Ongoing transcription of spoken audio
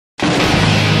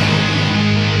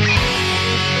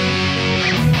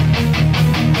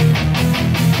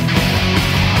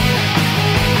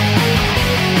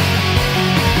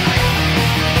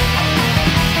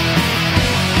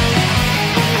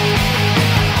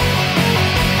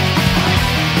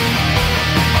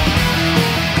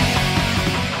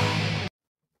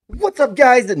up,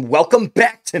 guys, and welcome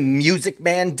back to Music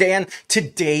Man Dan.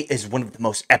 Today is one of the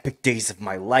most epic days of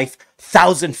my life.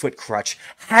 1000-Foot Krutch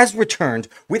has returned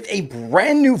with a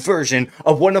brand new version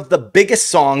of one of the biggest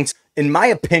songs, in my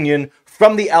opinion,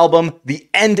 from the album The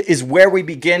End Is Where We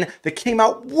Begin, that came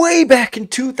out way back in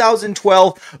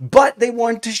 2012, but they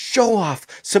wanted to show off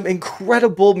some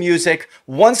incredible music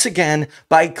once again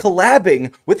by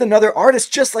collabing with another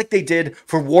artist, just like they did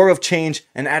for War of Change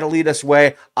and Adelita's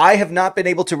Way. I have not been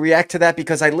able to react to that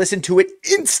because I listened to it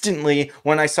instantly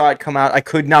when I saw it come out. I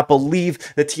could not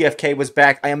believe that TFK was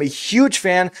back. I am a huge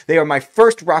fan. They are my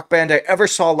first rock band I ever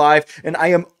saw live, and I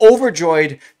am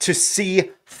overjoyed to see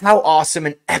how awesome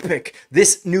and epic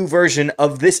this new version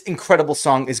of this incredible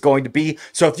song is going to be.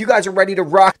 So if you guys are ready to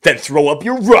rock, then throw up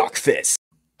your rock fist.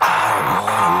 I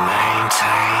wanna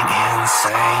maintain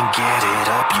insane, get it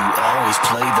up, you always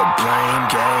play the blame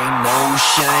game, no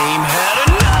shame, had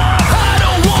enough. I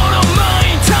don't wanna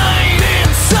maintain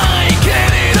insane,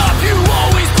 get it up, you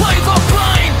always play the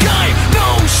blame game,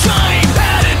 no shame,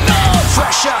 had enough.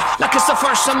 Pressure, like it's the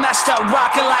first semester,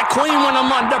 rocking like Queen when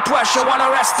I'm under pressure,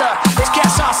 wanna rest her. It's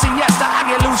gas on siesta, I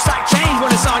get loose like change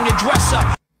when it's on your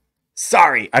dresser.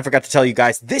 Sorry, I forgot to tell you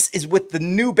guys, this is with the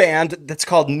new band that's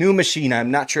called New Machine.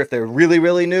 I'm not sure if they're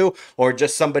really new or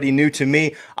just somebody new to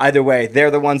me. Either way,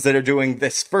 they're the ones that are doing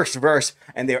this first verse,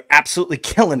 and they're absolutely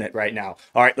killing it right now.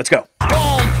 All right, let's go.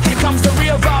 Boom, here comes the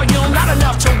real volume, not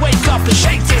enough to wake up and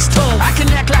shake this tune. I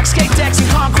connect like skate decks in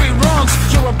concrete rooms.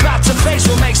 You're about to face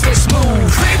what makes this move.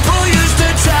 People used to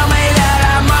tell me that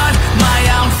I'm on my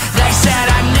own. They said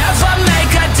I never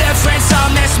make a difference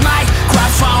on this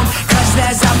microphone, cause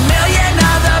there's a million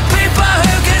other people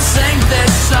who can sing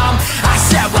this song. I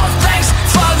said, well, thanks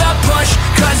for the push,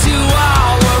 cause you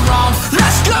all were wrong.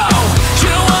 Let's go!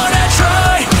 You wanna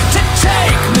try to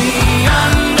take me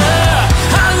under?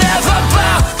 I'll never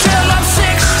bow till I'm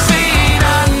 6 feet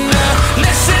under.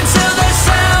 Listen to the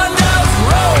sound of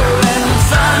rolling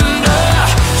thunder.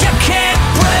 You can't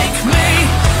break me,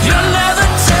 you'll never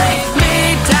take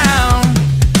me down.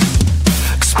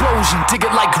 Explosion, dig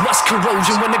it like rust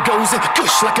corrosion when it goes in.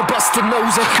 Gush like a busted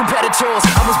nose and competitors.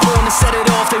 I was born to set it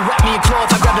off, they wrap me in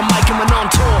cloth. I grabbed a mic and went on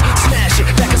tour. Smash it,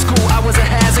 back in school I was a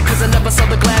hazard, cause I never saw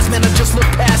the glass, man, I just looked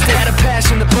past it. Had a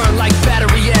passion to burn like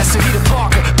battery acid. Peter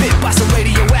Parker, bit by some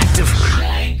radioactive.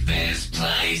 Shake this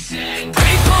place in.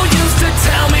 People used to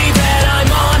tell me that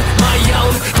I'm on my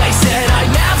own. They said I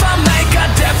never make a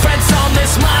difference on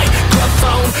this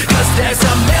microphone, cause there's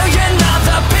a million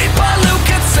other people who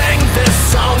can sing this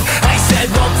song. I said,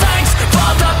 well, thanks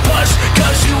for the push,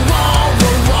 cause you all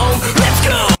were wrong. Let's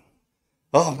go!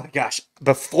 Oh my gosh,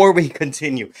 before we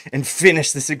continue and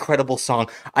finish this incredible song,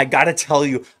 I gotta tell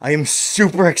you, I am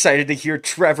super excited to hear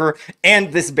Trevor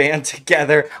and this band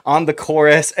together on the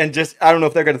chorus, and just, I don't know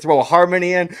if they're gonna throw a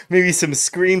harmony in, maybe some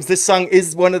screams. This song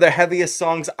is one of the heaviest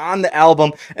songs on the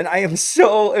album, and I am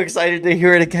so excited to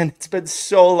hear it again. It's been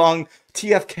so long.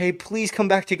 TFK, please come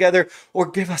back together, or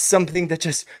give us something that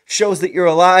just shows that you're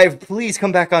alive. Please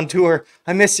come back on tour.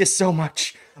 I miss you so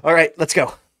much. All right, let's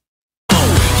go.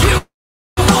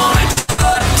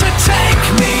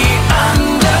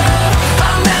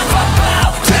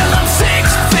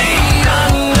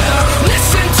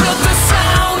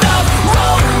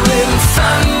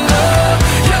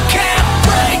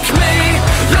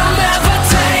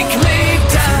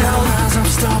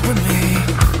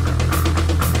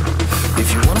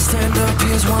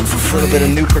 A little bit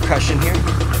of new percussion here.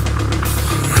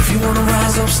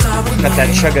 Got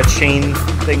that chugga chain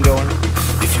thing going.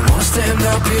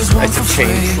 That's a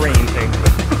chain train thing.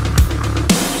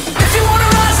 If you wanna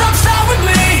rise up, start with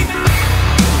me.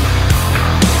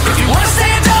 If you wanna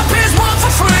stand up, here's one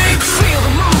for free. Feel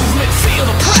the movement, feel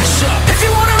the pressure. If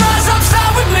you wanna rise up,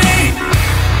 start with me.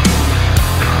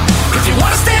 If you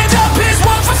wanna stand up, here's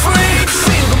one for free.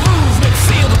 Feel the movement,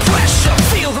 feel the pressure.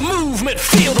 Feel the movement,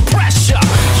 feel the pressure.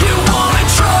 You wanna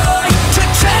try to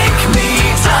take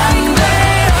me under?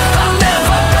 I'll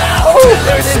never bow till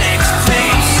I'm 6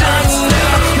 feet under.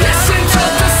 Listen to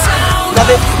the sound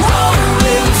of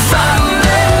rolling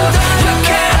thunder. You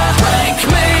can't break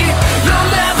me, you'll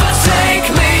never take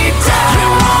me down. You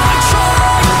wanna try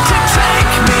to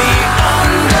take me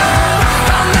under?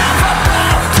 I'll never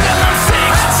bow till I'm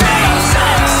 6 feet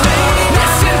under.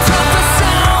 Listen to the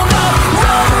sound of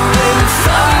rolling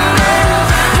thunder.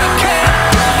 You can't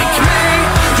break me,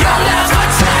 you'll never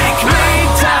take me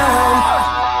down.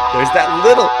 There's that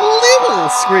little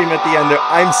scream at the end there.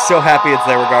 I'm so happy it's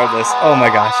there regardless. Oh my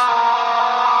gosh.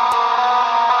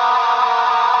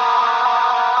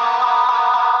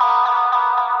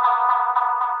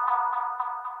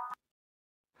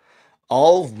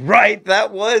 All right,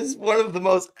 that was one of the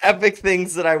most epic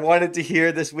things that I wanted to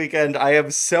hear this weekend. I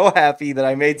am so happy that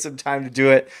I made some time to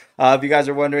do it. If you guys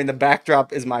are wondering, the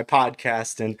backdrop is my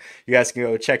podcast, and you guys can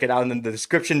go check it out in the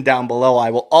description down below.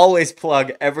 I will always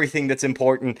plug everything that's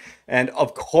important, and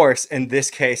of course, in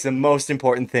this case, the most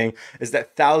important thing is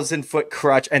that 1,000-Foot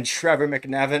Krutch and Trevor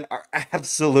McNevin are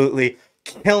absolutely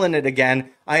killing it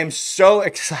again. I am so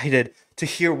excited to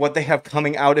hear what they have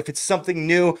coming out, if it's something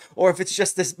new or if it's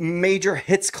just this major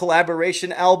hits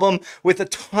collaboration album with a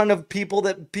ton of people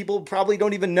that people probably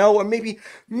don't even know, or maybe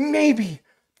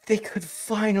they could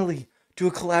finally do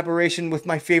a collaboration with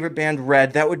my favorite band,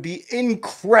 Red. That would be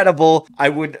incredible. I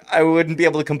wouldn't be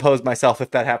able to compose myself if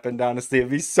that happened, honestly.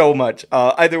 It'd be so much.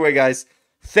 Either way, guys,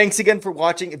 thanks again for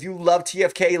watching. If you love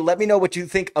TFK, let me know what you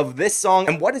think of this song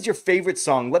and what is your favorite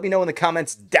song. Let me know in the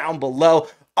comments down below.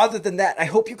 Other than that, I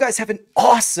hope you guys have an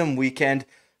awesome weekend.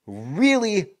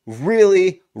 Really,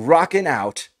 really rocking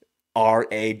out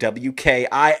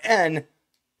RAWKIN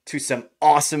to some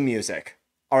awesome music.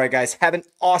 All right, guys, have an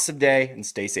awesome day and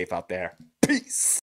stay safe out there. Peace.